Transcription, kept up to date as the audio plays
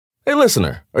Hey,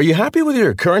 listener, are you happy with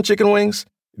your current chicken wings?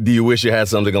 Do you wish you had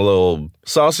something a little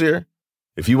saucier?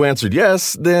 If you answered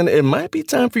yes, then it might be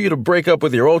time for you to break up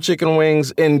with your old chicken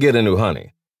wings and get a new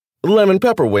honey. Lemon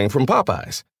pepper wing from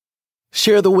Popeyes.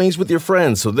 Share the wings with your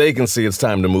friends so they can see it's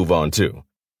time to move on too.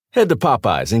 Head to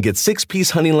Popeyes and get 6-piece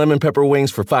honey lemon pepper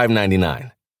wings for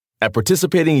 $5.99. At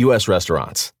participating U.S.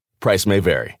 restaurants. Price may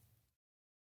vary.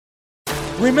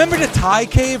 Remember the Thai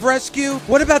cave rescue?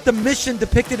 What about the mission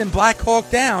depicted in Black Hawk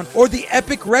Down or the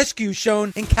epic rescue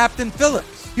shown in Captain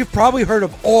Phillips? You've probably heard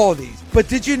of all these, but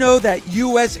did you know that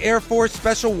U.S. Air Force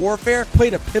Special Warfare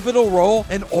played a pivotal role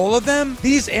in all of them?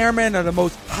 These airmen are the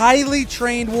most highly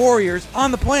trained warriors on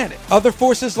the planet. Other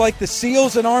forces like the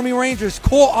SEALs and Army Rangers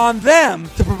call on them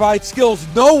to provide skills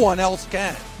no one else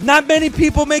can. Not many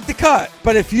people make the cut,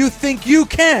 but if you think you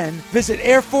can, visit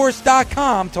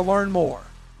airforce.com to learn more.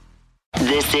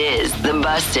 This is the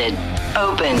Busted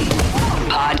Open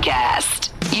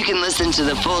Podcast. You can listen to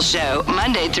the full show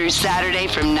Monday through Saturday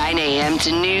from 9 a.m.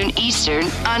 to noon Eastern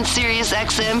on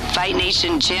SiriusXM Fight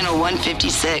Nation Channel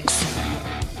 156.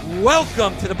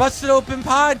 Welcome to the Busted Open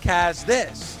Podcast.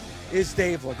 This is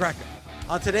Dave LaGreca.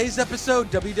 On today's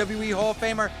episode, WWE Hall of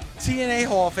Famer, TNA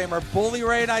Hall of Famer, Bully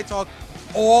Ray and I talk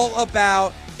all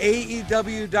about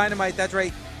AEW Dynamite. That's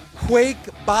right, Quake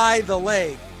by the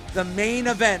Lake. The main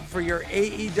event for your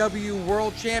AEW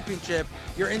World Championship,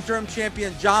 your interim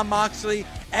champion Jon Moxley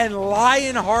and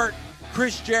Lionheart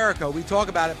Chris Jericho. We talk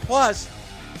about it. Plus,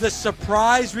 the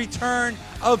surprise return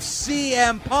of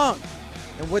CM Punk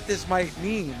and what this might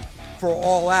mean for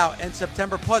All Out and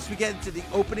September. Plus, we get into the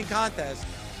opening contest,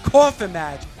 coffin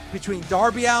match between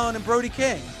Darby Allin and Brody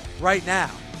King right now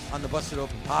on the Busted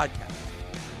Open Podcast.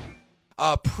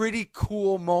 A pretty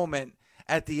cool moment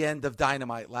at the end of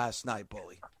Dynamite last night,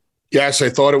 Bully. Yes, I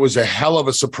thought it was a hell of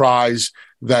a surprise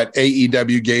that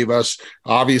AEW gave us.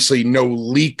 Obviously, no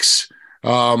leaks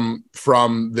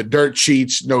from the dirt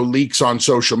sheets, no leaks on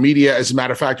social media. As a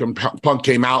matter of fact, when Punk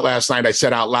came out last night, I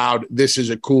said out loud, this is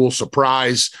a cool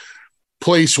surprise.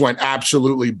 Place went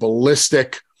absolutely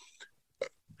ballistic.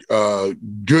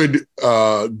 Good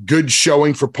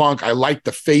showing for Punk. I liked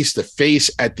the face-to-face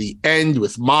at the end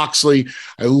with Moxley.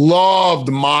 I loved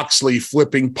Moxley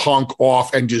flipping Punk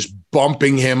off and just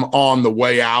bumping him on the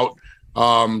way out.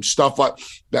 Stuff like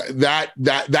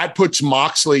that puts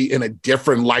Moxley in a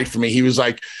different light for me. He was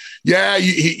like, yeah,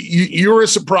 you were a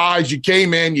surprise. You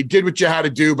came in, you did what you had to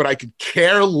do, but I could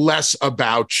care less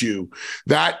about you.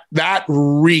 That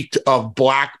reeked of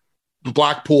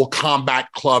Blackpool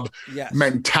Combat Club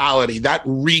mentality. That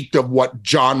reeked of what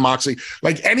Jon Moxley,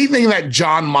 like anything that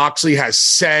Jon Moxley has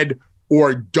said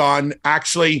or done,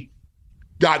 actually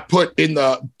got put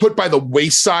by the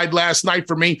wayside last night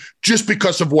for me, just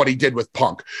because of what he did with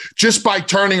Punk. Just by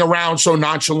turning around so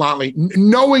nonchalantly,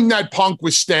 knowing that Punk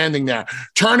was standing there,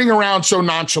 turning around so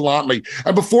nonchalantly.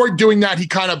 And before doing that, he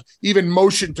kind of even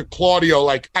motioned to Claudio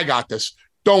like, I got this.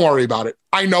 Don't worry about it.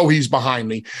 I know he's behind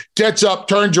me. Gets up,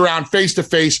 turns around face to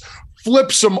face,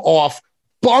 flips him off,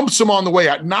 bumps him on the way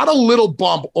out. Not a little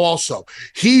bump also.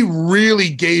 He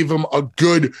really gave him a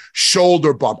good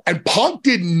shoulder bump. And Punk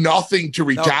did nothing to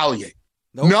retaliate.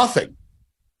 Nope. Nothing.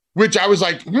 Which I was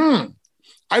like,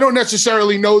 I don't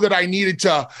necessarily know that I needed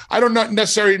to. I don't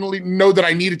necessarily know that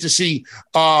I needed to see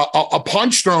a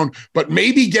punch thrown, but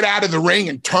maybe get out of the ring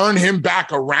and turn him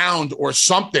back around or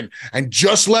something, and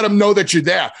just let him know that you're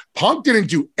there. Punk didn't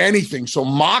do anything, so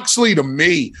Moxley to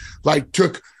me like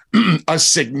took a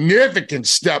significant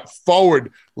step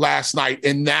forward last night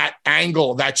in that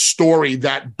angle, that story,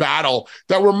 that battle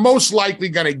that we're most likely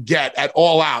going to get at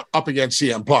All Out up against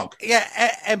CM Punk. Yeah,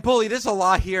 and Bully, there's a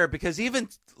lot here because even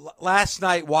last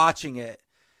night watching it,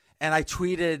 and I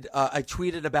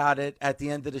tweeted about it at the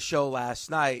end of the show last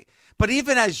night. But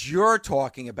even as you're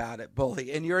talking about it,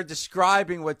 Bully, and you're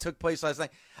describing what took place last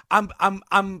night,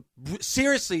 I'm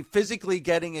seriously physically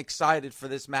getting excited for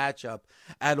this matchup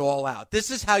at All Out.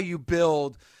 This is how you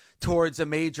build towards a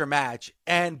major match.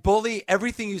 And Bully,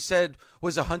 everything you said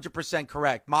was 100%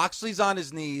 correct. Moxley's on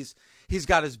his knees. He's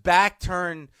got his back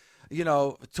turned,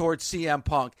 towards CM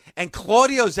Punk. And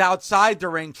Claudio's outside the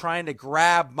ring trying to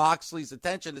grab Moxley's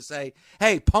attention to say,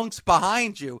 hey, Punk's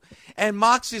behind you. And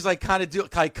Moxley's like kind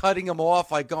of cutting him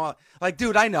off, like going, like,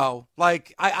 dude, I know.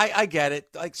 Like, I get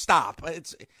it. Like, stop.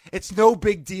 It's no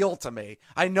big deal to me.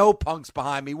 I know Punk's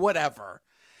behind me, whatever.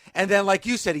 And then, like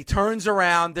you said, he turns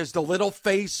around. There's the little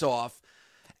face off.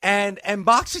 And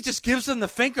Moxley just gives him the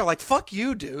finger, like, fuck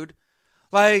you, dude.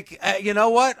 Like, you know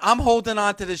what? I'm holding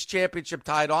on to this championship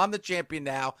title. I'm the champion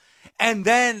now. And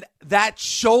then that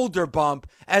shoulder bump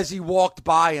as he walked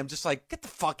by him, just like, get the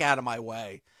fuck out of my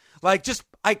way. Like, just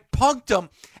punked him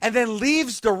and then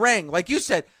leaves the ring. Like you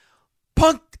said,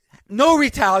 Punk, no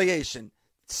retaliation.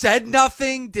 Said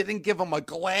nothing, didn't give him a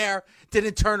glare,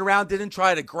 didn't turn around, didn't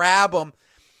try to grab him.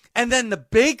 And then the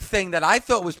big thing that I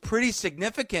thought was pretty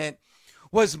significant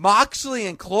was Moxley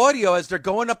and Claudio, as they're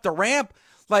going up the ramp,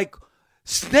 like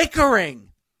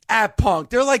snickering at Punk.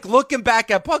 They're like looking back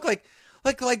at Punk like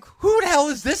who the hell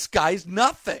is this guy? He's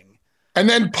nothing. And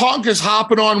then Punk is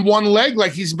hopping on one leg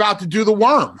like he's about to do the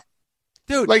worm.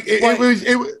 Dude, like it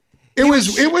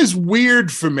was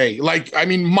weird for me. Like, I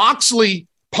mean, Moxley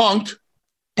punked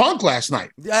Punk last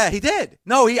night. Yeah, he did.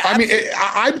 No,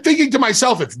 I'm thinking to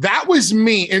myself, if that was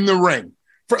me in the ring,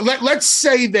 let's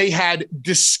say they had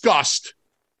discussed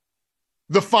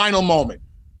the final moment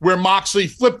where Moxley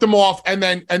flipped him off and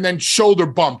then shoulder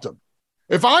bumped him.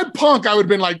 If I'm Punk, I would have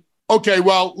been like, okay,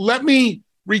 well, let me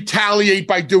retaliate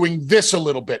by doing this a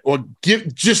little bit, or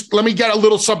let me get a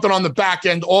little something on the back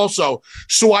end also,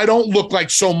 so I don't look like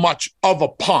so much of a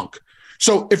punk.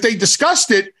 So if they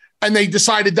discussed it and they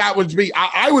decided that would be,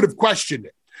 I would have questioned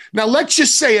it. Now, let's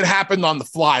just say it happened on the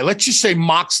fly. Let's just say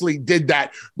Moxley did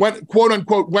that, went, quote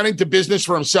unquote, went into business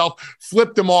for himself,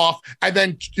 flipped him off, and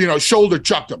then, shoulder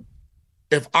chucked him.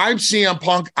 If I'm CM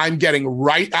Punk, I'm getting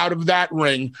right out of that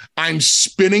ring. I'm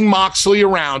spinning Moxley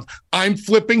around. I'm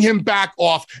flipping him back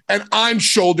off, and I'm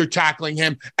shoulder tackling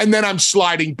him. And then I'm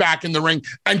sliding back in the ring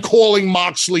and calling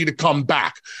Moxley to come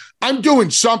back. I'm doing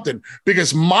something,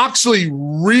 because Moxley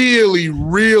really,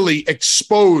 really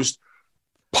exposed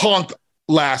Punk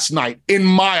last night, in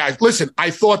my eyes. Listen, I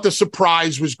thought the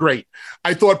surprise was great.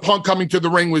 I thought Punk coming to the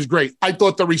ring was great. I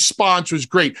thought the response was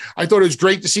great. I thought it was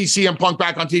great to see CM Punk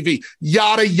back on TV.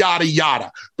 Yada, yada,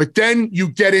 yada. But then you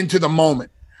get into the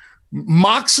moment.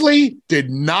 Moxley did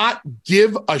not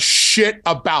give a shit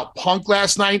about Punk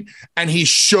last night, and he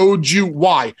showed you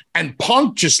why. And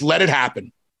Punk just let it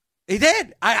happen. He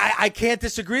did. I can't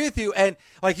disagree with you. And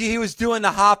like he was doing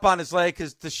the hop on his leg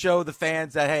to show the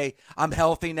fans that, hey, I'm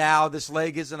healthy now. This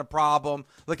leg isn't a problem.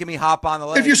 Look at me hop on the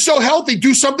leg. If you're so healthy,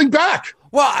 do something back.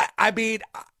 Well, I mean,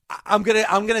 I'm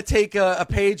gonna take a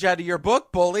page out of your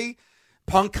book, Bully.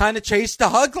 Punk kind of chased the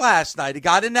hug last night. He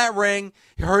got in that ring.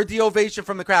 He heard the ovation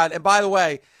from the crowd. And by the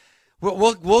way,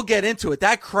 we'll get into it.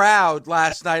 That crowd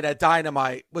last night at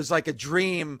Dynamite was like a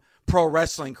dream pro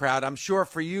wrestling crowd. I'm sure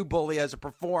for you, Bully, as a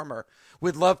performer,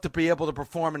 would love to be able to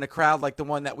perform in a crowd like the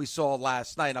one that we saw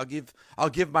last night. I'll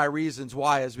give my reasons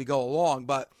why as we go along,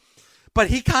 but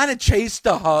he kind of chased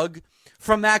the hug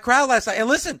from that crowd last night. And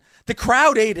listen, the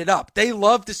crowd ate it up. They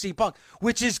love to see Punk,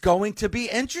 which is going to be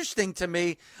interesting to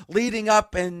me leading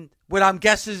up and what I'm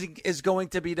guessing is going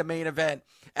to be the main event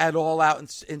at All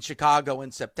Out in Chicago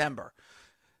in September.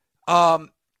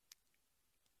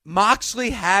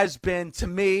 Moxley has been, to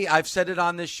me, I've said it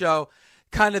on this show,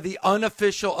 kind of the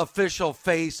unofficial, official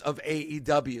face of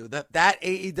AEW. That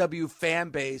AEW fan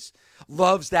base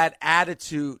loves that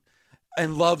attitude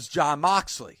and loves Jon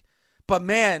Moxley. But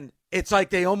man, it's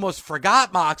like they almost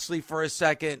forgot Moxley for a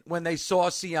second when they saw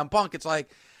CM Punk. It's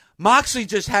like Moxley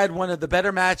just had one of the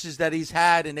better matches that he's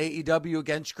had in AEW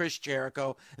against Chris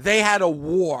Jericho. They had a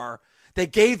war. They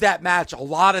gave that match a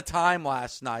lot of time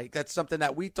last night. That's something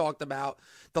that we talked about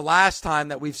the last time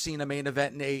that we've seen a main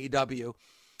event in AEW.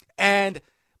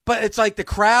 But it's like the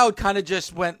crowd kind of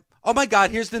just went, oh my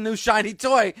God, here's the new shiny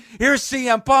toy. Here's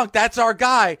CM Punk. That's our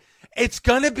guy. It's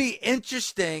going to be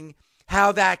interesting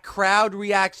how that crowd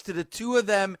reacts to the two of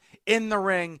them in the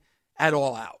ring at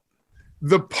All Out.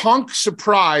 The Punk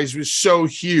surprise was so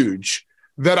huge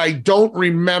that I don't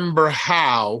remember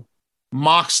how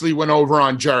Moxley went over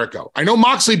on Jericho. I know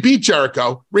Moxley beat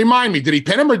Jericho. Remind me, did he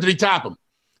pin him or did he tap him?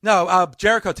 No,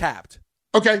 Jericho tapped.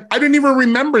 Okay, I didn't even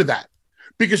remember that.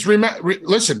 Because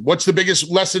listen, what's the biggest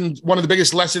lesson? One of the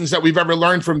biggest lessons that we've ever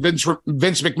learned from Vince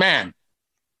McMahon.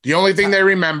 The only thing they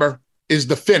remember is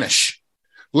the finish.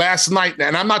 Last night,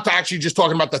 and I'm not actually just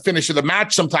talking about the finish of the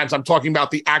match. Sometimes I'm talking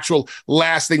about the actual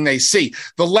last thing they see.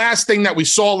 The last thing that we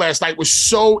saw last night was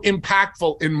so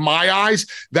impactful in my eyes,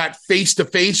 that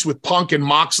face-to-face with Punk and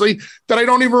Moxley, that I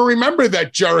don't even remember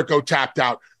that Jericho tapped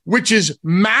out, which is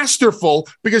masterful,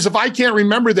 because if I can't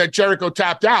remember that Jericho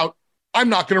tapped out, I'm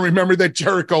not going to remember that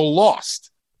Jericho lost.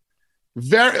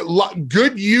 Very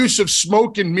good use of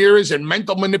smoke and mirrors and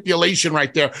mental manipulation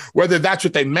right there, whether that's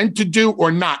what they meant to do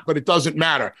or not, but it doesn't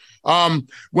matter.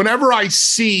 Whenever I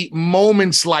see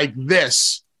moments like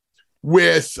this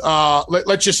with,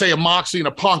 let's just say a Moxley and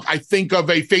a Punk, I think of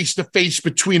a face-to-face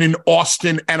between an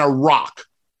Austin and a Rock.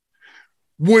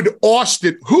 Who's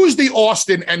the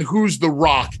Austin and who's the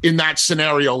Rock in that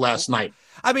scenario last night?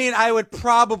 I mean, I would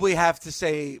probably have to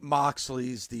say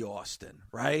Moxley's the Austin,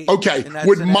 right? Okay.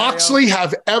 Would scenario? Moxley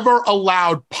have ever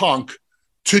allowed Punk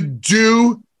to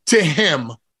do to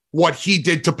him what he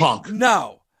did to Punk?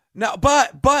 No.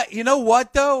 But you know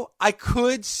what though? I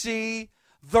could see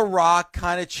The Rock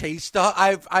kind of chase the.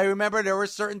 I remember there were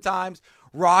certain times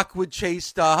Rock would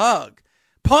chase the hug.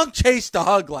 Punk chased the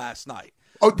hug last night.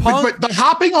 Oh, but the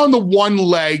hopping on the one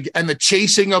leg and the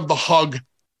chasing of the hug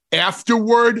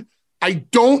afterward, I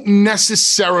don't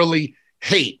necessarily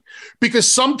hate,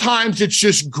 because sometimes it's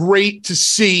just great to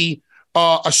see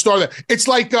a star that it's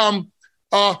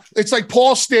like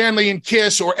Paul Stanley and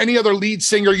Kiss or any other lead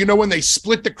singer, when they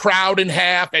split the crowd in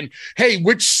half and, hey,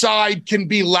 which side can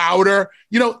be louder?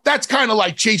 That's kind of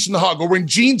like chasing the hug. Or when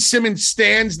Gene Simmons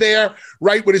stands there,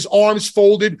 right, with his arms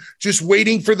folded, just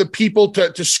waiting for the people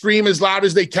to scream as loud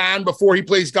as they can before he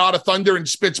plays God of Thunder and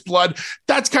spits blood.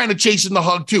 That's kind of chasing the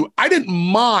hug too. I didn't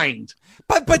mind.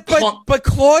 But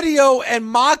Claudio and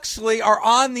Moxley are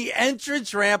on the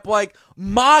entrance ramp, like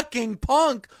mocking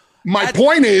Punk. My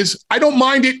point is, I don't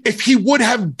mind it if he would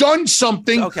have done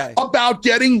something about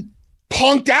getting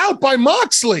punked out by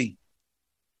Moxley.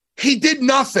 He did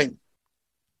nothing.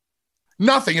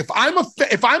 Nothing. If I'm a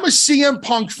CM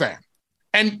Punk fan,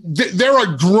 and there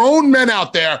are grown men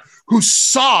out there who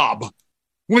sob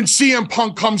when CM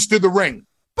Punk comes to the ring.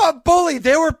 But Bully,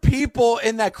 there were people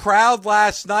in that crowd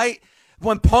last night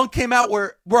when Punk came out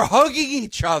were hugging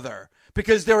each other,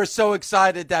 because they were so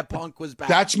excited that Punk was back.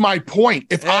 That's my point.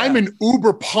 If I'm an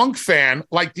uber Punk fan,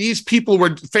 like these people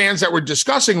were fans that we're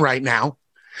discussing right now,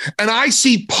 and I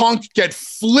see Punk get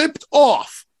flipped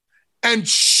off and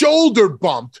shoulder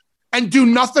bumped and do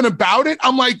nothing about it,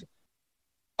 I'm like,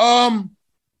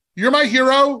 you're my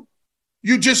hero.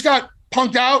 You just got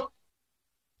punked out.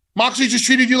 Moxley just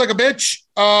treated you like a bitch.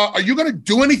 Are you going to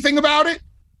do anything about it?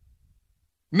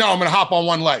 No, I'm going to hop on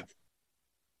one leg.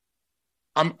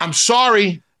 I'm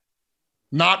sorry,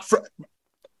 not for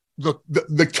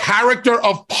the character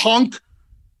of Punk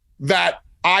that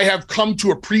I have come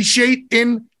to appreciate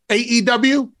in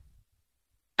AEW,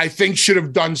 I think should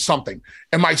have done something.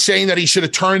 Am I saying that he should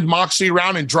have turned Moxley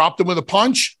around and dropped him with a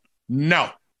punch? No.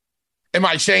 Am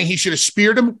I saying he should have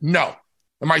speared him? No.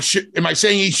 Am I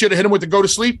saying he should have hit him with the go to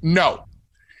sleep? No.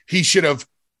 He should have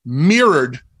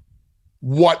mirrored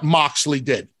what Moxley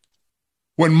did.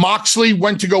 When Moxley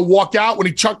went to go walk out,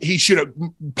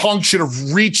 Punk should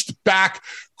have reached back,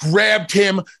 grabbed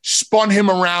him, spun him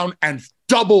around, and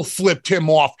double flipped him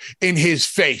off in his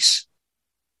face.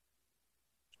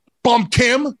 Bumped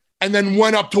him, and then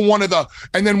went up to one of the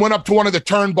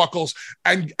turnbuckles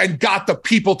and got the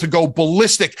people to go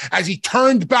ballistic as he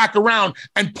turned back around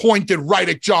and pointed right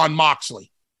at Jon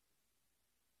Moxley.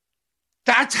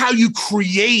 That's how you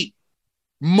create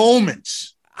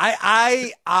moments.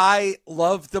 I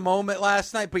loved the moment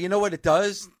last night, but you know what it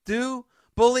does do?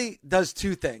 Bully does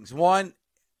two things. One,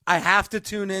 I have to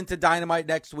tune in to Dynamite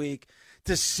next week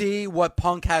to see what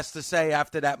Punk has to say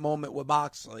after that moment with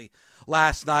Moxley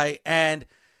last night. And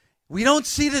we don't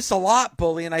see this a lot,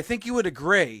 Bully, and I think you would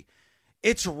agree.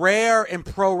 It's rare in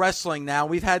pro wrestling now.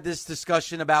 We've had this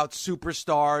discussion about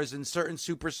superstars and certain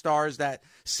superstars that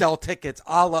sell tickets,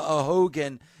 a la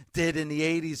Hogan did in the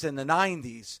 80s and the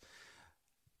 90s.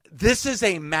 This is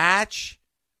a match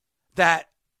that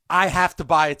I have to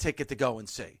buy a ticket to go and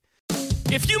see.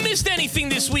 If you missed anything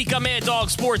this week on Mad Dog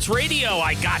Sports Radio,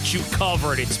 I got you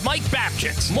covered. It's Mike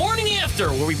Babchick's Morning After,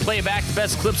 where we play back the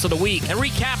best clips of the week and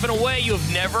recap in a way you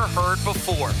have never heard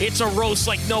before. It's a roast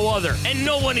like no other, and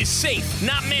no one is safe.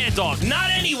 Not Mad Dog,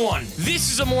 not anyone.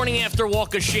 This is a Morning After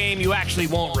walk of shame you actually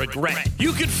won't regret.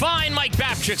 You can find Mike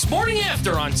Babchick's Morning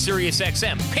After on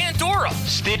SiriusXM, Pandora,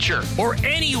 Stitcher, or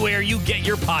anywhere you get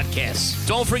your podcasts.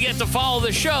 Don't forget to follow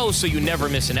the show so you never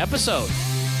miss an episode.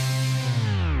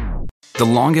 The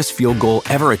longest field goal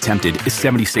ever attempted is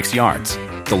 76 yards.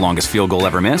 The longest field goal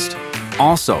ever missed?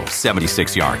 Also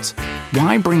 76 yards.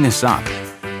 Why bring this up?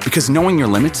 Because knowing your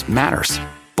limits matters,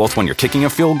 both when you're kicking a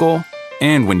field goal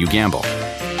and when you gamble.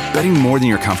 Betting more than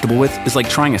you're comfortable with is like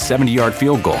trying a 70-yard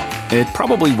field goal. It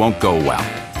probably won't go well.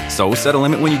 So set a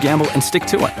limit when you gamble and stick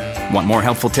to it. Want more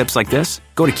helpful tips like this?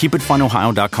 Go to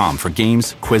keepitfunohio.com for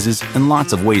games, quizzes, and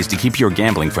lots of ways to keep your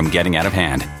gambling from getting out of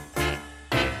hand.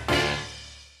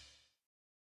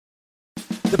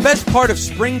 The best part of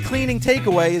spring cleaning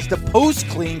takeaway is the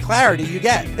post-clean clarity you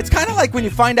get. It's kind of like when you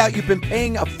find out you've been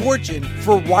paying a fortune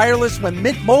for wireless when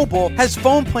Mint Mobile has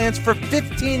phone plans for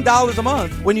 $15 a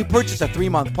month when you purchase a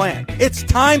 3-month plan. It's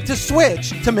time to switch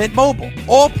to Mint Mobile.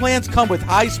 All plans come with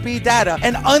high-speed data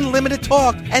and unlimited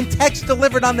talk and text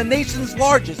delivered on the nation's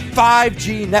largest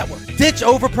 5G network. Ditch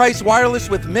overpriced wireless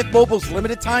with Mint Mobile's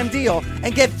limited time deal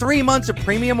and get 3 months of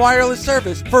premium wireless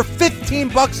service for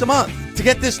 $15 a month. To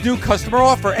get this new customer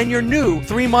offer and your new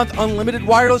 3-month unlimited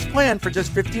wireless plan for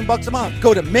just $15 a month,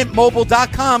 go to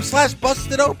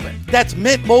mintmobile.com/bustedopen. That's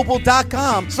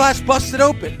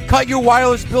mintmobile.com/bustedopen. Cut your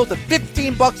wireless bill to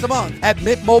 $15 a month at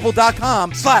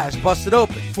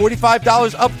mintmobile.com/bustedopen.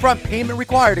 $45 upfront payment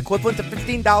required, equivalent to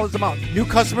 $15 a month. New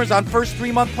customers on first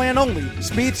 3-month plan only.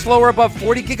 Speed slower above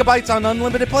 40 gigabytes on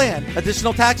unlimited plan.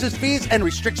 Additional taxes, fees, and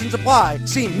restrictions apply.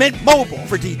 See Mint Mobile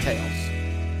for details.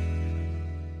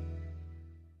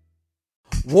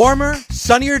 Warmer,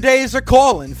 sunnier days are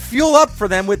calling. Fuel up for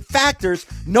them with Factor's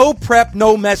no prep,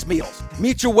 no mess meals.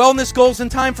 Meet your wellness goals in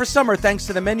time for summer thanks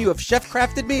to the menu of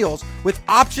chef-crafted meals with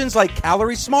options like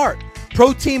Calorie Smart,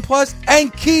 Protein Plus,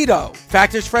 and Keto.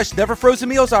 Factor's fresh, never frozen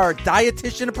meals are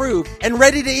dietitian approved and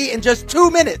ready to eat in just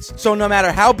 2 minutes. So no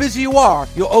matter how busy you are,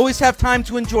 you'll always have time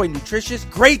to enjoy nutritious,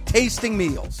 great tasting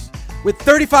meals. With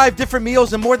 35 different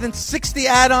meals and more than 60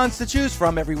 add-ons to choose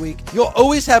from every week, you'll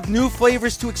always have new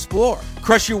flavors to explore.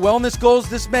 Crush your wellness goals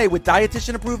this May with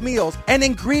dietitian-approved meals and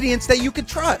ingredients that you can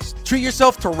trust. Treat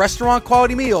yourself to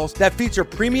restaurant-quality meals that feature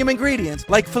premium ingredients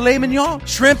like filet mignon,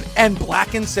 shrimp, and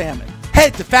blackened salmon.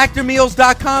 Head to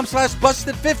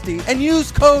factormeals.com/busted50 and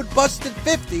use code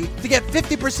busted50 to get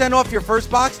 50% off your first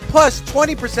box plus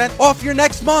 20% off your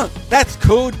next month. That's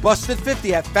code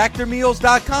busted50 at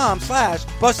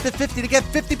factormeals.com/busted50 to get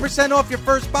 50% off your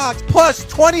first box plus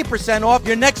 20% off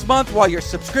your next month while your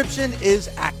subscription is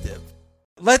active.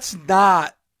 Let's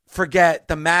not forget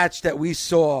the match that we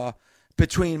saw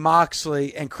between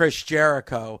Moxley and Chris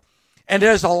Jericho. And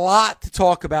there's a lot to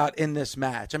talk about in this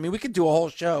match. I mean, we could do a whole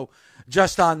show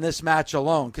just on this match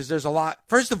alone because there's a lot.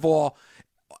 First of all,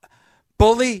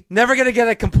 Bully, never going to get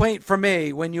a complaint from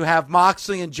me when you have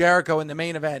Moxley and Jericho in the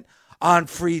main event on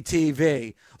free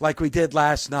TV like we did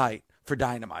last night for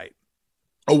Dynamite.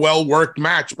 A well-worked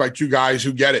match by two guys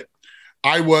who get it.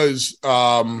 I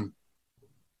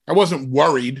wasn't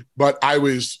worried, but I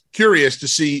was curious to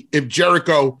see if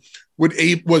Jericho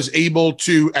was able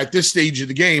to, at this stage of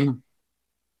the game,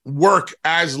 work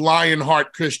as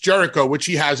Lionheart Chris Jericho, which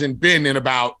he hasn't been in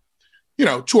about,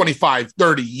 25,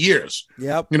 30 years.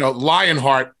 Yep.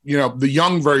 Lionheart, the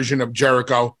young version of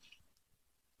Jericho,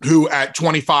 who at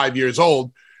 25 years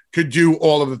old could do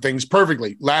all of the things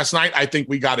perfectly. Last night, I think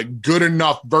we got a good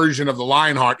enough version of the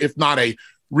Lionheart, if not a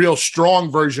real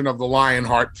strong version of the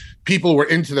Lionheart. People were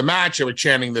into the match. They were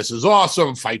chanting, "This is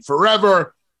awesome, fight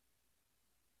forever."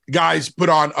 Guys put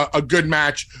on a good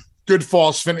match, good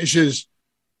false finishes,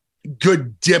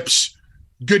 good dips,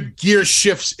 good gear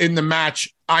shifts in the match.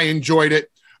 I enjoyed it.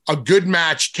 A good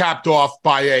match capped off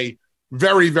by a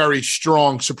very, very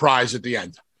strong surprise at the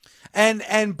end.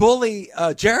 And Bully,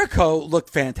 Jericho looked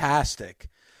fantastic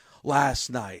last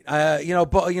night.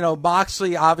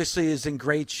 Moxley obviously is in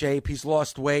great shape. He's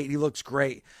lost weight. He looks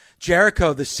great.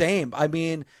 Jericho the same. I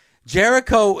mean,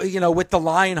 Jericho, with the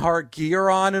Lionheart gear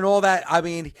on and all that. I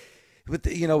mean, with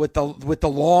the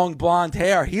long blonde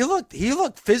hair, he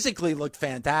looked physically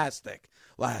fantastic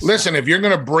last Listen, night. If you're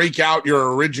going to break out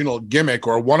your original gimmick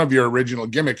or one of your original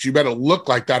gimmicks, you better look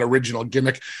like that original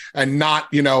gimmick and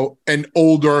not, an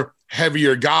older,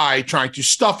 heavier guy trying to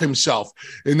stuff himself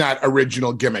in that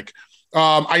original gimmick.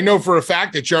 I know for a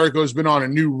fact that Jericho's been on a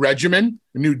new regimen,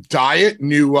 a new diet,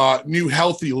 new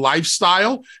healthy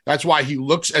lifestyle. That's why he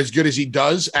looks as good as he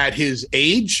does at his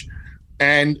age.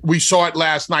 And we saw it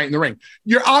last night in the ring.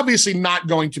 You're obviously not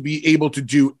going to be able to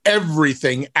do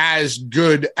everything as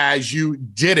good as you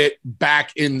did it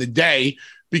back in the day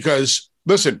because,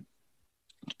 listen,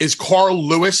 is Carl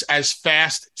Lewis as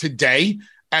fast today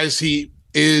as he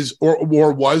is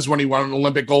or was when he won an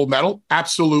Olympic gold medal?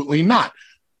 Absolutely not.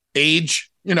 Age,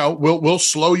 will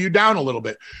slow you down a little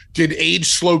bit. Did age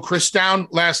slow Chris down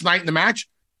last night in the match?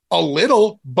 A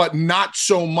little, but not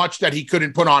so much that he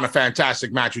couldn't put on a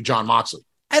fantastic match with Jon Moxley.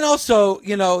 And also,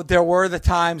 there were the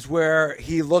times where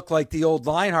he looked like the old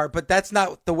Lionheart, but that's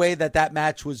not the way that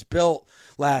match was built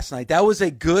last night. That was a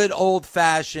good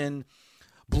old-fashioned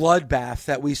bloodbath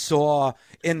that we saw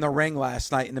in the ring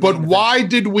last night. But why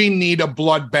did we need a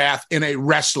bloodbath in a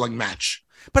wrestling match?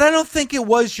 But I don't think it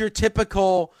was your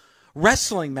typical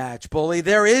wrestling match, Bully.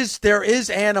 There is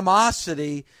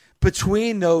animosity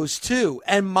between those two.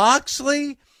 And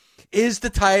Moxley is the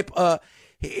type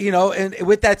and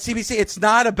with that CBC, it's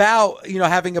not about,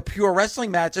 having a pure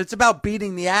wrestling match. It's about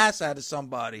beating the ass out of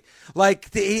somebody. Like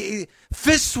the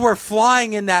fists were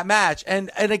flying in that match.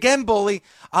 And again, Bully,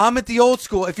 I'm at the old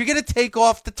school. If you're going to take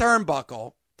off the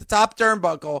turnbuckle, the top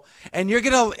turnbuckle, and you're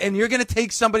going to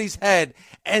take somebody's head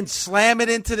and slam it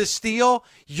into the steel,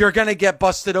 you're going to get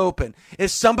busted open.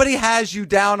 If somebody has you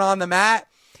down on the mat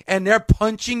and they're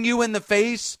punching you in the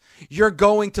face, you're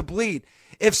going to bleed.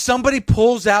 If somebody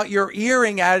pulls out your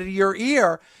earring out of your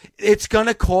ear, it's going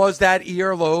to cause that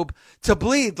earlobe to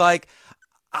bleed. Like,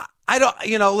 I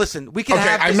don't, listen, we can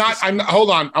have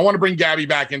hold on. I want to bring Gabby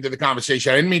back into the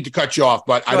conversation. I didn't mean to cut you off,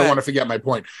 but I don't want to forget my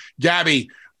point. Gabby,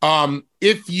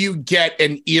 if you get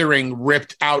an earring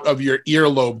ripped out of your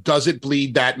earlobe, does it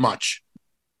bleed that much?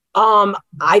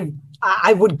 I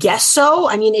would guess so.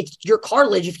 I mean, it's your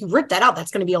cartilage. If you rip that out,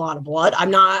 that's going to be a lot of blood.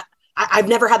 I've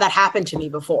never had that happen to me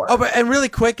before. Oh, and really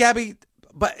quick, Gabby,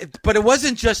 but it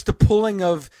wasn't just the pulling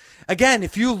of, again,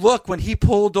 if you look, when he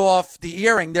pulled off the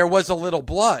earring, there was a little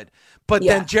blood, but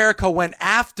then Jericho went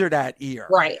after that ear.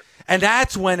 Right. And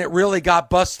that's when it really got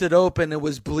busted open. It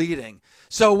was bleeding.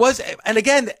 So it was, and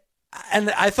again,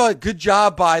 and I thought good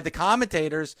job by the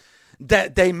commentators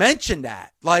that they mentioned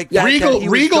that. Like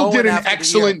Regal did an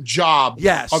excellent job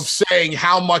of saying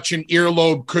how much an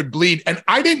earlobe could bleed. And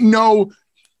I didn't know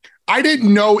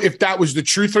if that was the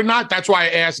truth or not. That's why I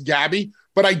asked Gabby.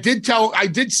 But I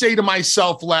did say to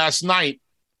myself last night,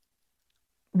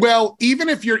 well, even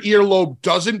if your earlobe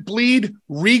doesn't bleed,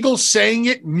 Regal saying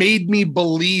it made me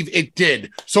believe it did.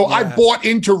 So I bought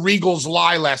into Regal's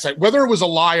lie last night. Whether it was a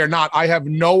lie or not, I have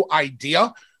no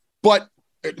idea. But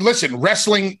listen,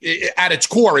 wrestling at its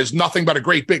core is nothing but a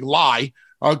great big lie.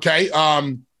 Okay.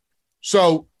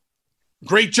 So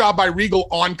great job by Regal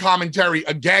on commentary,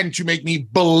 again, to make me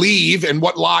believe, and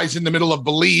what lies in the middle of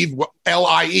believe,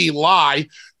 L-I-E, lie,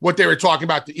 what they were talking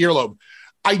about, the earlobe.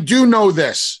 I do know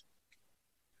this.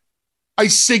 A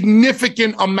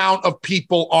significant amount of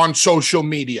people on social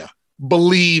media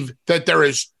believe that there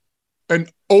is an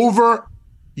over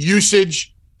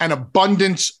usage and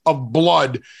abundance of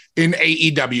blood in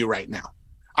AEW right now.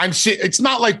 It's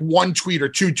not like one tweet or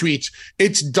two tweets.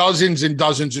 It's dozens and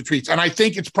dozens of tweets. And I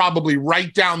think it's probably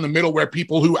right down the middle where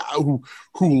people who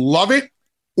love it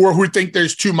or who think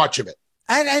there's too much of it.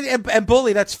 And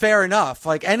Bully, that's fair enough.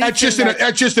 Like anything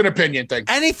that's just an opinion thing.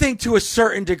 Anything to a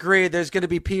certain degree, there's going to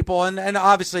be people, and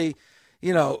obviously,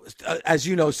 as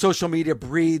you know, social media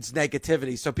breeds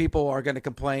negativity, so people are going to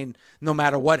complain no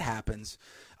matter what happens.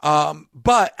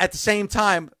 But at the same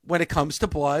time, when it comes to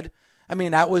blood, I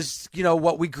mean, that was,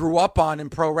 what we grew up on in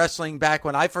pro wrestling back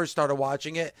when I first started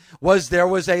watching it, there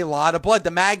was a lot of blood.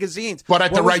 The magazines. But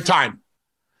at the right time.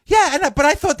 Yeah, but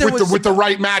I thought with the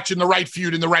right match and the right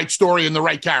feud and the right story and the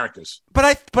right characters. But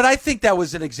I think that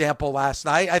was an example last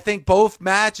night. I think both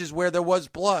matches where there was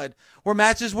blood were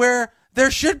matches where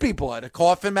there should be blood. A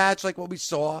coffin match like what we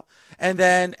saw, and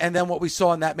then what we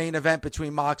saw in that main event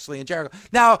between Moxley and Jericho.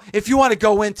 Now, if you want to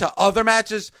go into other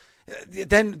matches,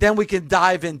 then we can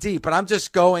dive in deep. But I'm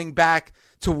just going back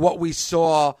to what we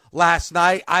saw last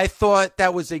night. I thought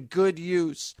that was a good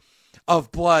use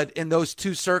of blood in those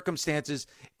two circumstances,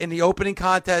 in the opening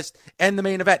contest and the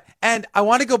main event. And I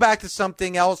want to go back to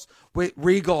something else with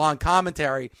Regal on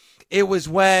commentary. It was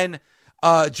when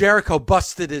Jericho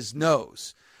busted his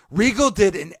nose. Regal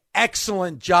did an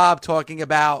excellent job talking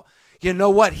about, you know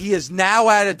what, he is now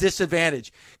at a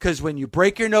disadvantage because when you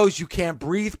break your nose, you can't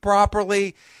breathe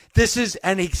properly.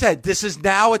 And he said, this is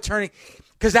now a turning.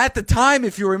 Because at the time,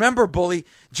 if you remember, Bully,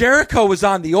 Jericho was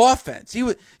on the offense.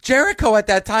 Jericho at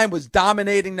that time was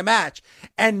dominating the match.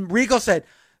 And Regal said,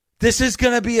 this is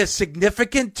going to be a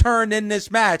significant turn in this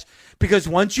match because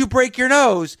once you break your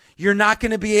nose, you're not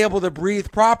going to be able to breathe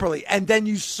properly. And then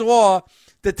you saw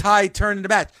the tide turn in the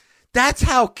match. That's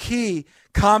how key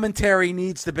commentary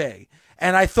needs to be.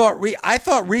 And I thought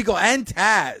Regal and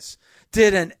Taz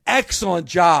did an excellent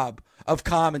job of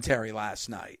commentary last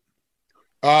night.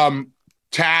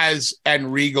 Taz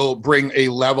and Regal bring a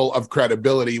level of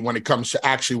credibility when it comes to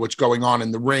actually what's going on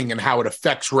in the ring and how it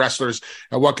affects wrestlers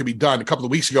and what can be done. A couple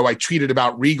of weeks ago, I tweeted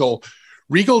about Regal.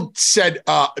 Regal said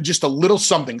just a little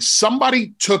something.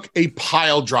 Somebody took a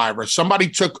pile driver. Somebody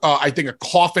took, I think, a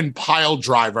coffin pile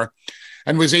driver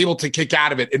and was able to kick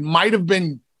out of it. It might have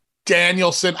been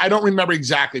Danielson. I don't remember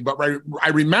exactly, but what I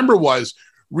remember was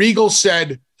Regal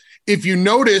said, if you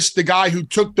notice, the guy who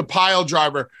took the pile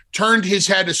driver turned his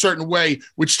head a certain way,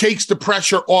 which takes the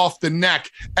pressure off the neck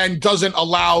and doesn't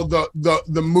allow the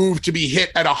move to be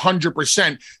hit at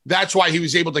 100%. That's why he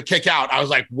was able to kick out. I was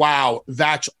like, wow,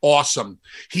 that's awesome.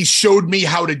 He showed me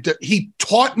he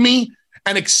taught me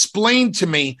and explain to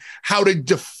me how to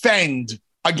defend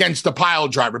against a pile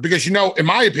driver. Because, in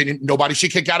my opinion, nobody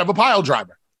should kick out of a pile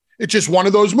driver. It's just one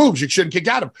of those moves you shouldn't kick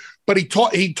out of. But he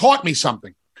taught me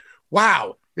something.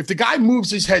 Wow. If the guy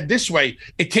moves his head this way,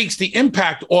 it takes the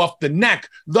impact off the neck.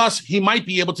 Thus, he might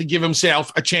be able to give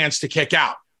himself a chance to kick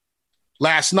out.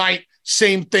 Last night,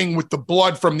 same thing with the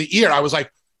blood from the ear. I was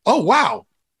like, oh, wow.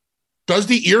 Does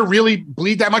the ear really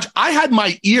bleed that much? I had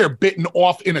my ear bitten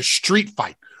off in a street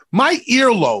fight. My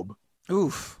earlobe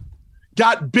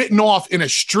got bitten off in a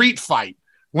street fight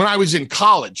when I was in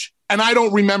college, and I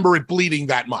don't remember it bleeding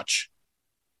that much.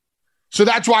 So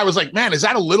that's why I was like, man, is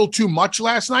that a little too much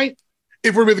last night?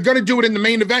 If we were going to do it in the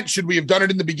main event, should we have done it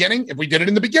in the beginning? If we did it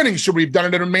in the beginning, should we have done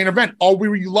it in the main event? Are we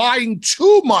relying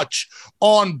too much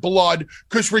on blood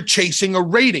because we're chasing a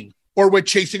rating or we're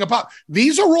chasing a pop?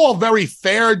 These are all very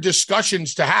fair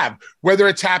discussions to have, whether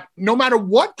it's no matter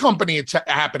what company it's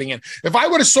happening in. If I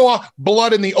would have saw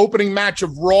blood in the opening match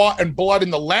of Raw and blood in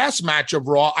the last match of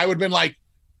Raw, I would have been like,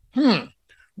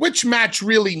 which match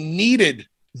really needed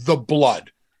the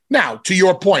blood? Now, to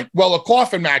your point, well, a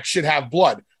coffin match should have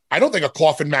blood. I don't think a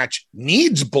coffin match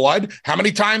needs blood. How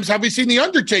many times have we seen The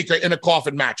Undertaker in a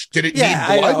coffin match? Did it need blood?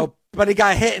 I know, but he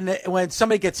got hit when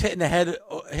somebody gets hit in the head,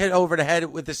 hit over the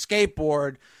head with a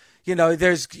skateboard,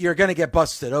 you're going to get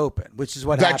busted open, which is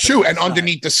what happened. That's true. And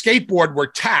underneath the skateboard were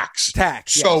tacks.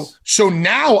 So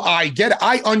now I get it.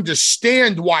 I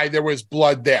understand why there was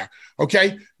blood there.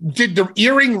 Okay. Did the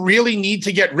earring really need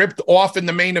to get ripped off in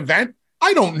the main event?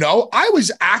 I don't know. I was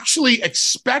actually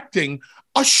expecting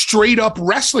a straight up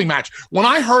wrestling match. When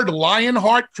I heard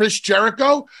Lionheart, Chris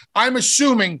Jericho, I'm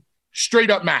assuming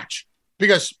straight up match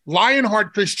because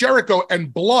Lionheart, Chris Jericho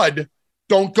and blood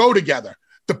don't go together.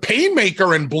 The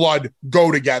Painmaker and blood go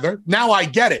together. Now I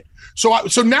get it.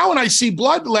 So now when I see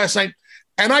blood last night,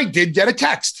 and I did get a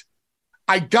text.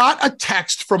 I got a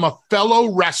text from a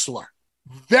fellow wrestler,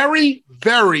 very,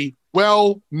 very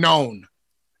well known.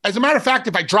 As a matter of fact,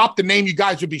 if I dropped the name, you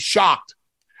guys would be shocked.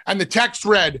 And the text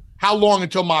read, how long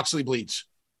until Moxley bleeds?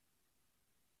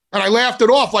 And I laughed it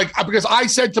off because I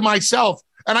said to myself,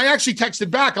 and I actually texted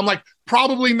back, I'm like,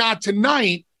 probably not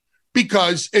tonight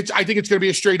because I think it's going to be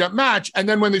a straight up match. And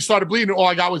then when they started bleeding, all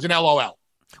I got was an LOL.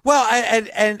 Well,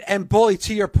 and Bully,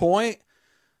 to your point,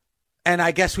 and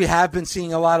I guess we have been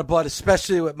seeing a lot of blood,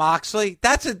 especially with Moxley.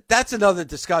 That's another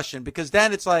discussion because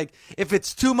then it's like, if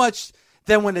it's too much,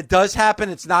 then when it does happen,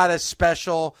 it's not as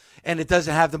special and it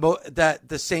doesn't have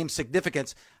the same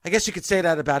significance. I guess you could say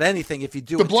that about anything if you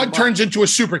do. The blood turns into a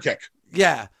super kick.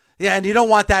 Yeah, and you don't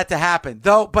want that to happen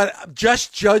though. But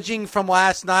just judging from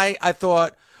last night, I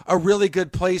thought a really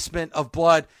good placement of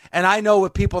blood. And I know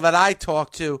with people that I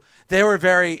talked to, they were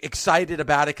very excited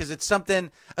about it because it's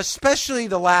something, especially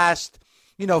the last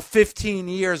 15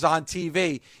 years on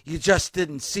TV, you just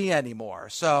didn't see anymore.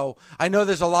 So I know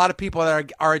there's a lot of people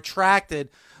that are attracted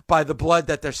by the blood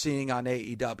that they're seeing on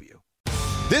AEW.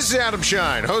 This is Adam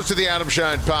Shine, host of the Adam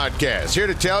Shine Podcast. Here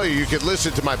to tell you can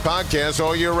listen to my podcast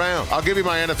all year round. I'll give you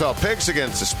my NFL picks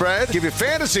against the spread, give you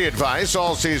fantasy advice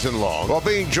all season long, while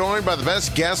being joined by the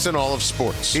best guests in all of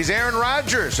sports. He's Aaron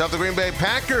Rodgers of the Green Bay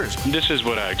Packers. This is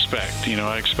what I expect.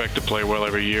 I expect to play well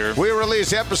every year. We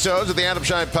release episodes of the Adam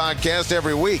Shine Podcast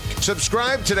every week.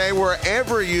 Subscribe today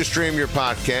wherever you stream your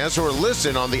podcasts or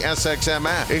listen on the SXM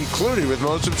app, included with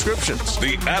most subscriptions.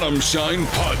 The Adam Shine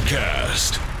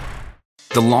Podcast.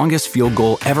 The longest field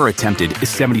goal ever attempted is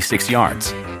 76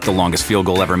 yards. The longest field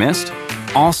goal ever missed?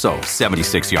 Also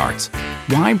 76 yards.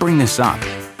 Why bring this up?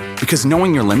 Because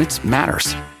knowing your limits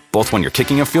matters, both when you're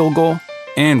kicking a field goal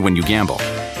and when you gamble.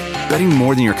 Betting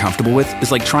more than you're comfortable with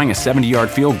is like trying a 70-yard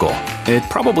field goal. It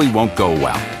probably won't go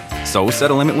well. So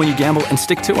set a limit when you gamble and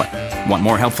stick to it. Want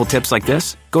more helpful tips like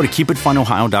this? Go to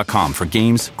keepitfunohio.com for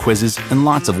games, quizzes, and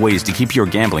lots of ways to keep your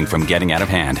gambling from getting out of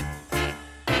hand.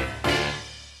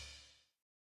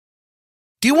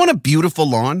 Do you want a beautiful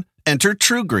lawn? Enter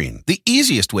TruGreen, the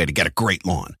easiest way to get a great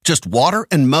lawn. Just water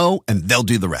and mow, and they'll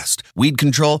do the rest. Weed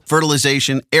control,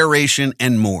 fertilization, aeration,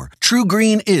 and more.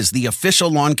 TruGreen is the official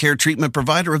lawn care treatment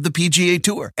provider of the PGA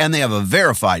Tour, and they have a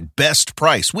verified best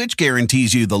price, which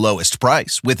guarantees you the lowest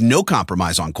price with no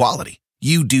compromise on quality.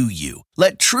 You do you.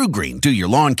 Let TruGreen do your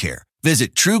lawn care.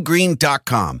 Visit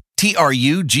TruGreen.com,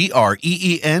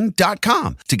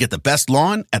 TruGreen.com to get the best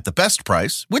lawn at the best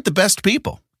price with the best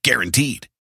people. Guaranteed.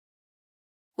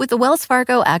 With the Wells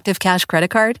Fargo Active Cash Credit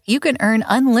Card, you can earn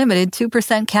unlimited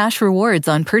 2% cash rewards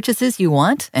on purchases you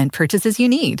want and purchases you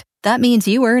need. That means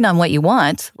you earn on what you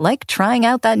want, like trying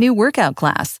out that new workout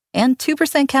class, and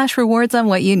 2% cash rewards on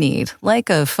what you need, like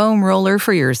a foam roller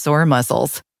for your sore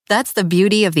muscles. That's the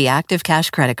beauty of the Active Cash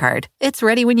credit card. It's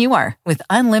ready when you are with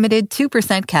unlimited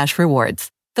 2% cash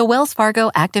rewards. The Wells Fargo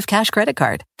Active Cash credit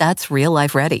card. That's real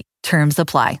life ready. Terms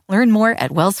apply. Learn more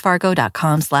at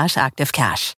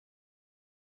wellsfargo.com/activecash.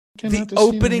 The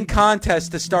opening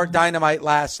contest to start Dynamite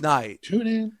last night. Tune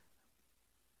in.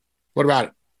 What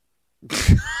about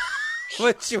it?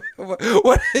 What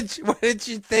did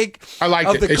you think? I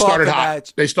liked it. They started hot.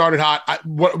 Match? They started hot.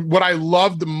 What I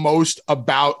loved the most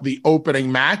about the opening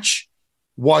match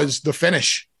was the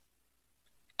finish.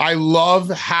 I love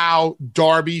how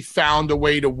Darby found a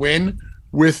way to win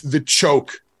with the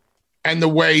choke and the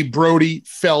way Brody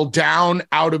fell down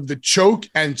out of the choke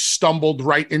and stumbled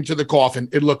right into the coffin.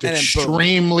 It looked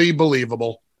extremely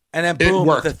believable. And then boom,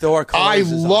 with the Thor I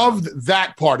loved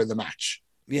that part of the match.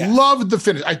 Yeah. Loved the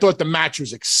finish. I thought the match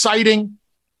was exciting.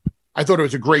 I thought it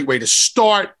was a great way to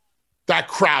start. That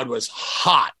crowd was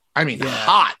hot. I mean,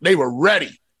 hot. They were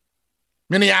ready.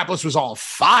 Minneapolis was on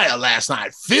fire last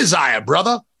night. Fizz-eye,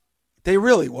 brother. They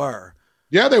really were.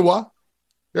 Yeah, they were.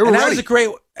 They were ready.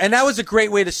 That was a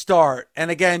great way to start.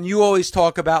 And again, you always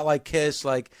talk about like Kiss,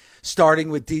 like starting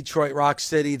with Detroit Rock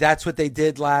City. That's what they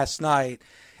did last night.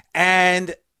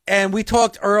 And we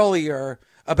talked earlier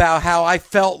about how I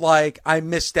felt like I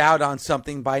missed out on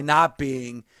something by not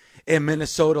being in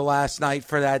Minnesota last night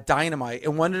for that Dynamite.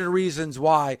 And one of the reasons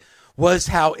why was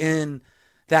how in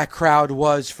that crowd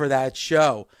was for that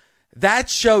show. That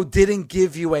show didn't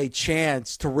give you a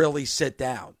chance to really sit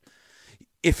down.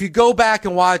 If you go back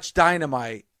and watch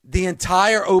Dynamite, the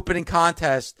entire opening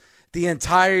contest, the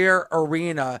entire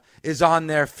arena is on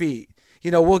their feet. You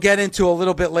know, we'll get into a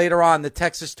little bit later on the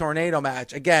Texas Tornado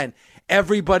match. Again,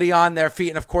 everybody on their feet.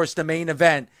 And, of course, the main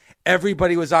event,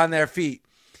 everybody was on their feet.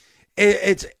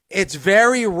 It's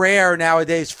very rare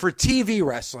nowadays for TV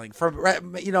wrestling.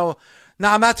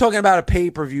 Now, I'm not talking about a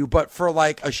pay-per-view, but for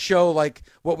like a show like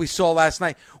what we saw last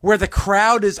night where the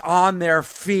crowd is on their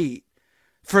feet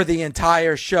for the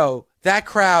entire show. That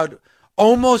crowd,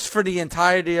 almost for the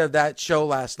entirety of that show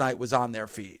last night, was on their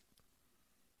feet.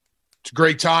 It's a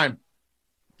great time.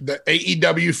 The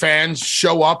AEW fans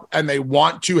show up and they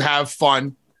want to have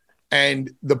fun,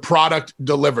 and the product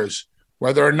delivers.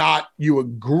 Whether or not you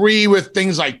agree with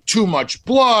things like too much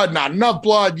blood, not enough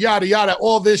blood, yada, yada,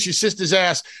 all this, your sister's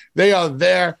ass, they are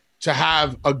there to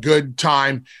have a good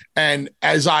time. And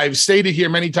as I've stated here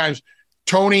many times,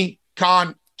 Tony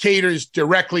Khan caters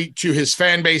directly to his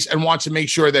fan base and wants to make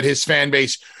sure that his fan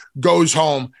base goes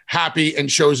home happy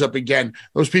and shows up again.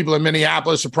 Those people in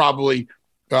Minneapolis are probably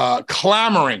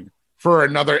clamoring for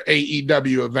another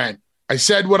AEW event. I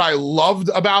said what I loved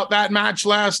about that match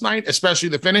last night, especially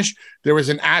the finish. There was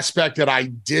an aspect that I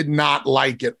did not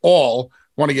like at all.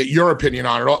 Want to get your opinion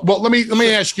on it. Well, let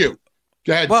me ask you.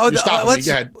 Go ahead. Well, me. Go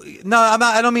ahead. No,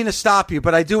 I don't mean to stop you,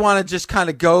 but I do want to just kind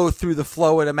of go through the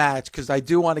flow of the match because I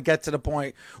do want to get to the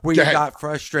point where you got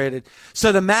frustrated.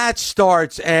 So the match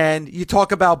starts, and you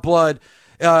talk about blood.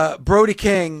 Brody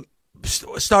King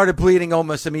started bleeding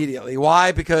almost immediately.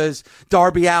 Why? Because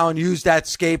Darby Allin used that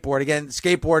skateboard. Again,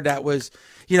 skateboard that was,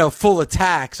 full of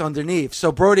tacks underneath.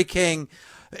 So Brody King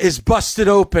is busted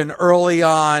open early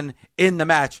on in the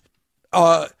match.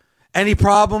 Any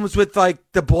problems with like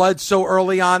the blood so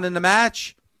early on in the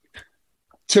match?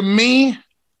 To me,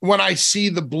 when I see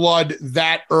the blood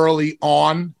that early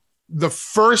on, the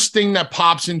first thing that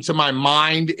pops into my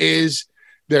mind is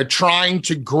they're trying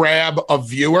to grab a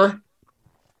viewer.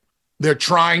 They're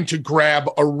trying to grab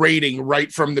a rating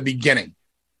right from the beginning.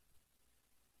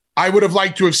 I would have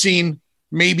liked to have seen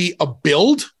maybe a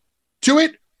build to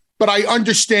it, but I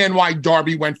understand why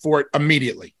Darby went for it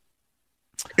immediately.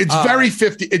 It's very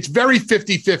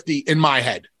 50-50 in my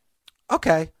head.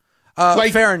 Okay.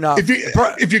 Fair enough.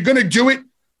 If you're going to do it,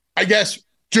 I guess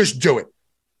just do it.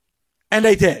 And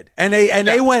they did. And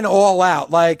they went all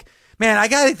out. Like, man, I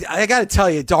got to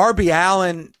tell you, Darby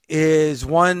Allin is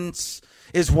one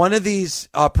of these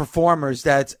performers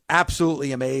that's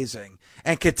absolutely amazing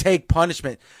and could take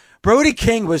punishment. Brody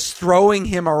King was throwing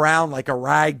him around like a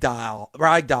rag doll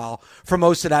for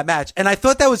most of that match. And I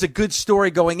thought that was a good story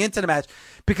going into the match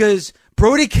because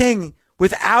Brody King,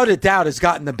 without a doubt, has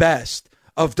gotten the best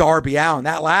of Darby Allin.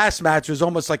 That last match was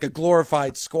almost like a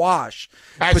glorified squash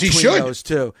between those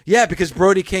two. Yeah, because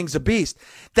Brody King's a beast.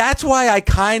 That's why I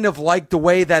kind of like the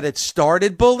way that it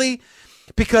started, Bully.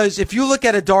 Because if you look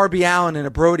at a Darby Allin and a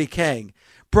Brody King,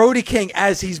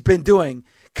 as he's been doing,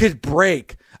 could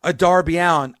break a Darby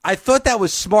Allin. I thought that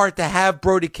was smart to have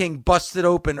Brody King busted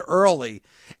open early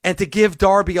and to give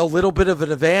Darby a little bit of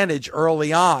an advantage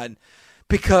early on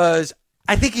because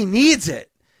I think he needs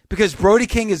it. because Brody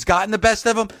King has gotten the best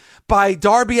of him. By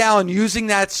Darby Allin using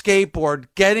that skateboard,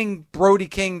 getting Brody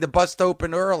King to bust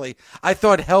open early, I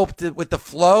thought helped it with the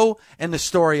flow and the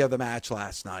story of the match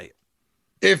last night.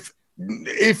 If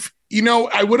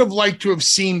I would have liked to have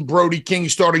seen Brody King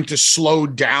starting to slow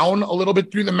down a little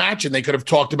bit through the match, and they could have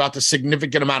talked about the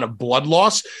significant amount of blood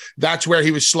loss. That's where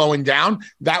he was slowing down.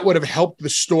 That would have helped the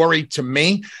story to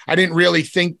me. I didn't really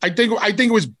think, I think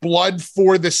it was blood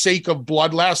for the sake of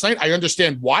blood last night. I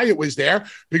understand why it was there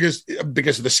because of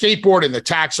the skateboard and the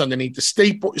tacks underneath the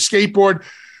skateboard.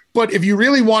 But if you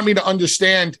really want me to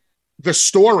understand the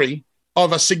story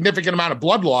of a significant amount of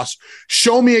blood loss,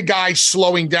 show me a guy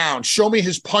slowing down. Show me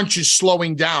his punches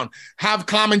slowing down. Have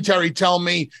commentary tell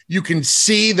me you can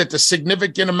see that the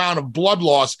significant amount of blood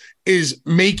loss is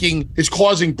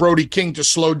causing Brody King to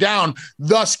slow down,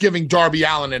 thus giving Darby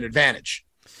Allin an advantage.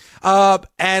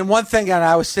 And one thing that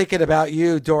I was thinking about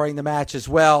you during the match as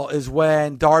well is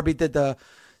when Darby did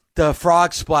the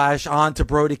frog splash onto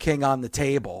Brody King on the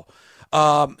table.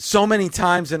 So many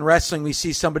times in wrestling, we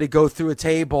see somebody go through a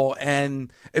table and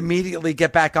immediately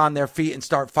get back on their feet and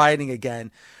start fighting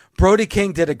again. Brody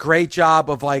King did a great job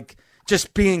of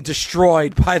just being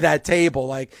destroyed by that table.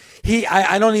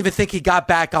 I don't even think he got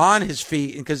back on his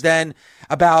feet, because then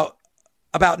about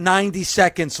 90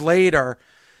 seconds later,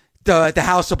 the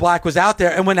House of Black was out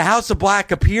there. And when the House of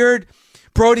Black appeared,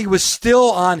 Brody was still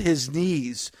on his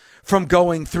knees from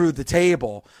going through the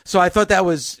table. So I thought that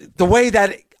was the way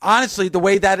that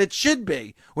it should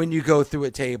be when you go through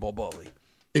a table, Bully.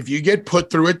 If you get put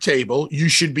through a table, you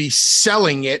should be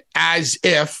selling it as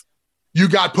if you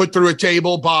got put through a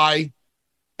table by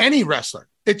any wrestler.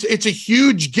 It's a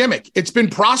huge gimmick. It's been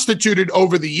prostituted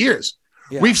over the years.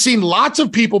 Yeah. We've seen lots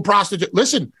of people prostitute.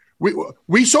 Listen,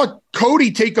 we saw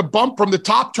Cody take a bump from the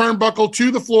top turnbuckle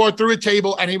to the floor through a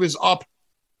table, and he was up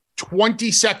 20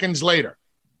 seconds later.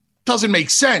 Doesn't make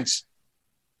sense.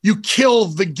 You kill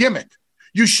the gimmick.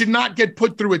 You should not get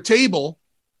put through a table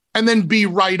and then be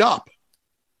right up.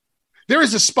 There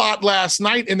is a spot last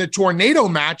night in the tornado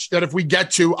match that if we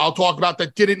get to, I'll talk about,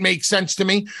 that didn't make sense to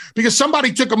me because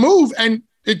somebody took a move and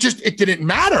it didn't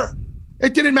matter.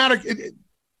 It didn't matter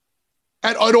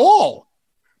at all.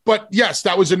 But yes,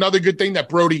 that was another good thing that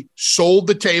Brody sold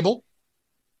the table.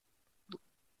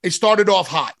 It started off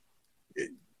hot.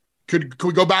 Could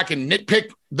we go back and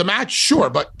nitpick the match? Sure,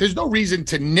 but there's no reason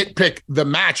to nitpick the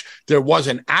match. There was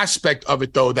an aspect of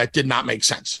it, though, that did not make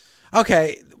sense.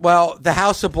 Okay, well, the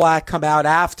House of Black come out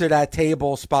after that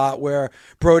table spot where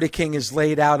Brody King is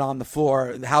laid out on the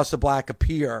floor. The House of Black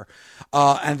appear,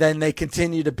 and then they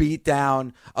continue to beat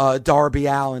down Darby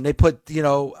Allin. They put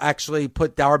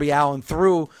Darby Allin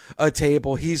through a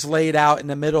table. He's laid out in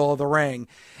the middle of the ring,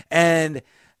 and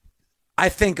I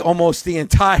think almost the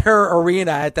entire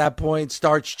arena at that point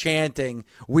starts chanting,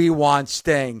 "We want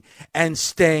Sting," and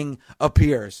Sting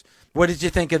appears. What did you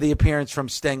think of the appearance from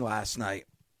Sting last night?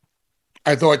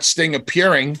 I thought Sting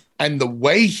appearing and the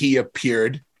way he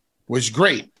appeared was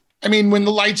great. I mean, when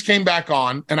the lights came back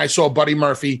on and I saw Buddy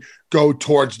Murphy go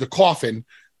towards the coffin,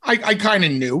 I kind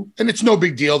of knew, and it's no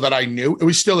big deal that I knew. It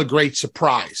was still a great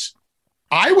surprise.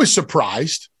 I was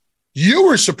surprised. You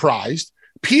were surprised.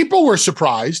 People were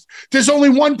surprised. There's only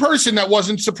one person that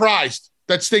wasn't surprised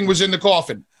that Sting was in the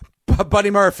coffin.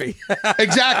 Buddy Murphy.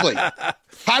 Exactly.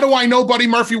 How do I know Buddy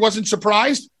Murphy wasn't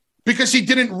surprised? Because he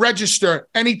didn't register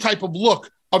any type of look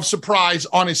of surprise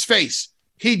on his face.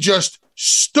 He just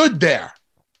stood there.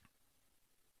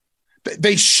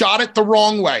 They shot it the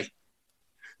wrong way.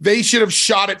 They should have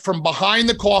shot it from behind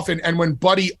the coffin. And when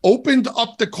Buddy opened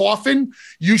up the coffin,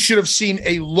 you should have seen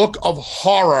a look of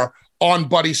horror on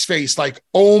Buddy's face, like,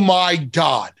 oh my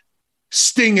God,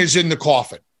 Sting is in the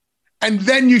coffin. And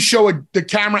then you show the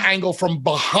camera angle from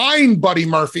behind Buddy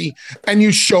Murphy, and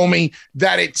you show me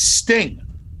that it's Sting.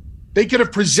 They could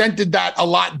have presented that a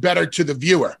lot better to the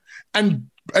viewer. And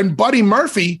Buddy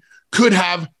Murphy could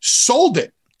have sold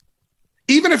it.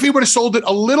 Even if he would have sold it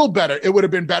a little better, it would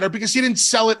have been better because he didn't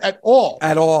sell it at all.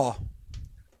 At all.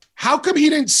 How come he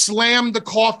didn't slam the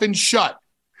coffin shut?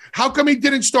 How come he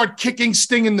didn't start kicking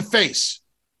Sting in the face?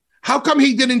 How come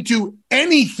he didn't do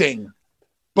anything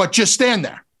but just stand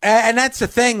there? And that's the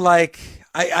thing. Like,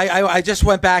 I just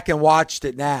went back and watched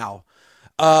it now.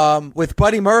 With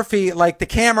Buddy Murphy, like, the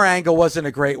camera angle wasn't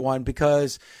a great one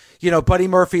because, Buddy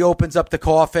Murphy opens up the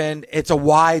coffin. It's a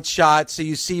wide shot, so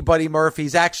you see Buddy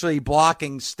Murphy's actually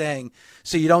blocking Sting,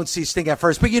 so you don't see Sting at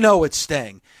first, but it's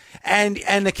Sting.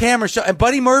 And the camera shot, and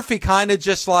Buddy Murphy kind of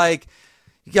just like,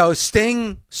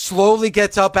 Sting slowly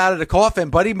gets up out of the coffin.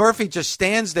 Buddy Murphy just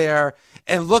stands there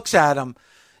and looks at him.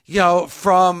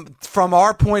 From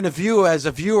our point of view as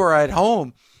a viewer at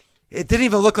home, it didn't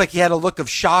even look like he had a look of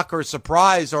shock or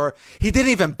surprise, or he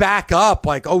didn't even back up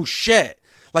like, oh shit.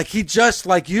 Like he just,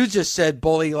 like you just said,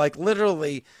 Bully, like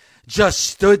literally just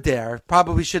stood there.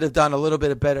 Probably should have done a little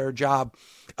bit of better job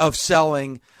of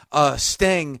selling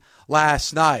Sting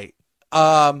last night.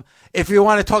 If you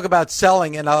want to talk about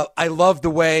selling, and I love the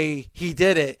way he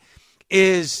did it,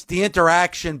 is the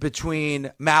interaction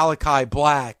between Malachi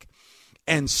Black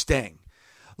and Sting.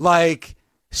 Like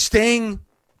Sting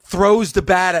throws the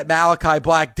bat at Malachi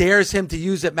Black, dares him to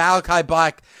use it. Malachi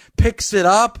Black picks it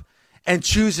up and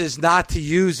chooses not to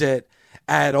use it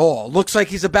at all. Looks like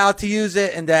he's about to use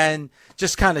it and then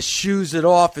just kind of shoos it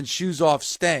off and shoos off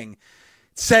Sting.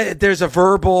 There's a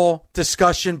verbal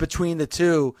discussion between the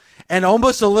two, and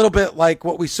almost a little bit like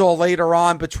what we saw later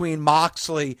on between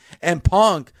Moxley and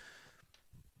Punk.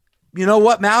 You know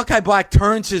what? Malachi Black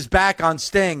turns his back on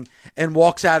Sting and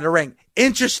walks out of the ring.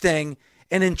 Interesting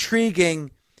and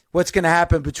intriguing what's going to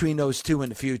happen between those two in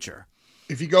the future.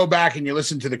 If you go back and you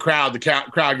listen to the crowd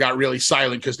got really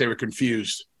silent because they were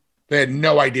confused. They had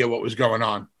no idea what was going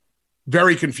on.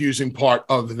 Very confusing part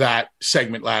of that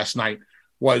segment last night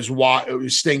was why it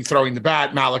was Sting throwing the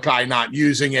bat, Malachi not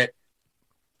using it.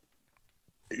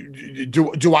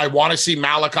 Do I want to see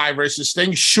Malachi versus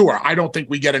Sting? Sure. I don't think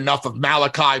we get enough of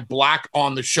Malachi Black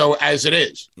on the show as it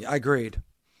is. Yeah, agreed.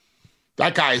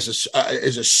 That guy is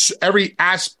every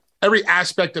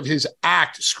aspect of his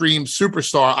act screams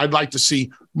superstar. I'd like to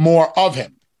see more of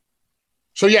him.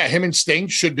 So yeah, him and Sting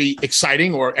should be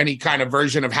exciting, or any kind of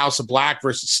version of House of Black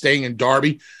versus Sting and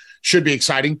Darby should be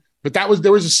exciting. But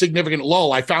there was a significant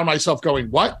lull. I found myself going,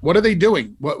 what are they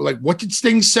doing? What did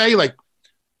Sting say? Like,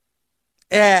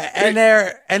 yeah,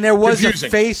 and there was confusing.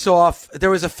 a face-off.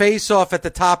 There was a face-off at the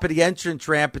top of the entrance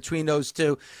ramp between those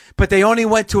two, but they only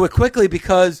went to it quickly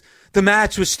because the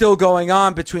match was still going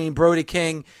on between Brody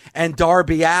King and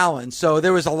Darby Allin. So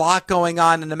there was a lot going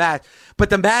on in the match.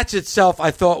 But the match itself, I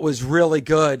thought, was really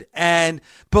good. And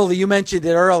Bully, you mentioned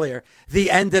it earlier, the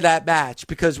end of that match,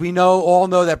 because we all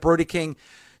know that Brody King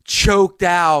choked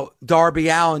out Darby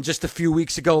Allin just a few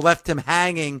weeks ago, left him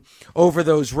hanging over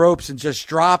those ropes and just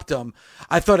dropped him.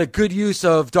 I thought a good use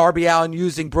of Darby Allin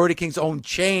using Brody King's own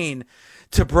chain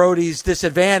to Brody's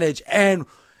disadvantage. And,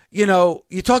 you know,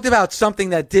 you talked about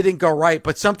something that didn't go right,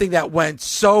 but something that went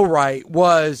so right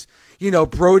was, you know,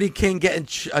 Brody King getting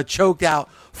choked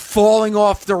out, falling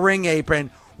off the ring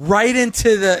apron right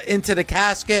into the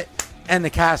casket, and the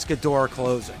casket door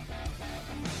closing.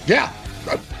 Yeah.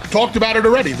 I talked about it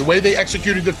already. The way they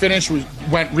executed the finish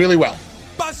went really well.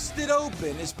 Busted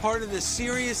Open is part of the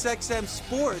SiriusXM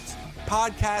Sports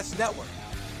Podcast Network.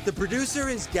 The producer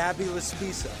is Gabby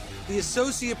Laspisa. The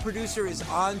associate producer is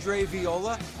Andre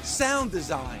Viola. Sound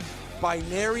design by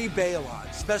Neri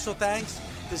Balon. Special thanks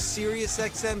to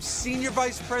SiriusXM Senior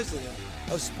Vice President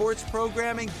of Sports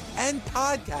Programming and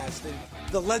Podcasting,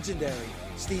 the legendary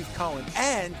Steve Cohen,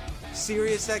 and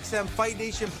SiriusXM Fight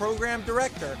Nation Program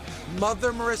Director,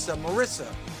 Mother Marissa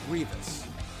Rivas.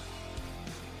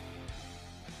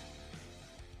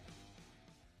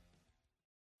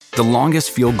 The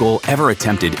longest field goal ever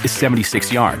attempted is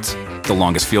 76 yards. The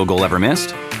longest field goal ever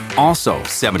missed? Also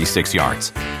 76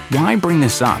 yards. Why bring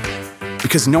this up?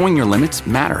 Because knowing your limits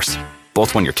matters,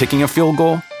 both when you're kicking a field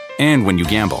goal and when you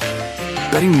gamble.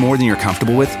 Betting more than you're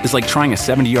comfortable with is like trying a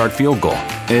 70-yard field goal.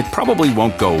 It probably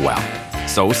won't go well.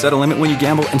 So set a limit when you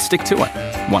gamble and stick to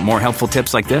it. Want more helpful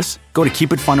tips like this? Go to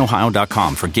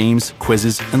keepitfunohio.com for games,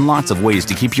 quizzes, and lots of ways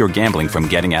to keep your gambling from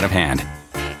getting out of hand.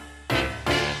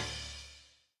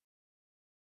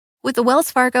 With the Wells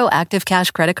Fargo Active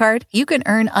Cash Credit Card, you can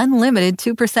earn unlimited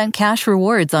 2% cash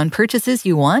rewards on purchases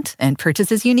you want and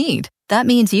purchases you need. That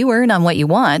means you earn on what you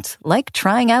want, like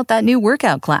trying out that new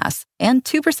workout class, and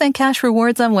 2% cash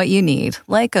rewards on what you need,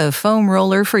 like a foam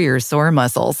roller for your sore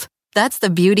muscles. That's the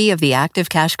beauty of the Active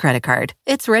Cash Credit Card.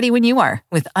 It's ready when you are,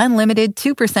 with unlimited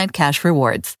 2% cash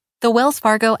rewards. The Wells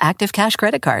Fargo Active Cash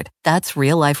Credit Card. That's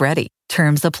real life ready.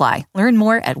 Terms apply. Learn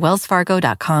more at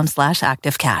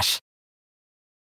wellsfargo.com/activecash.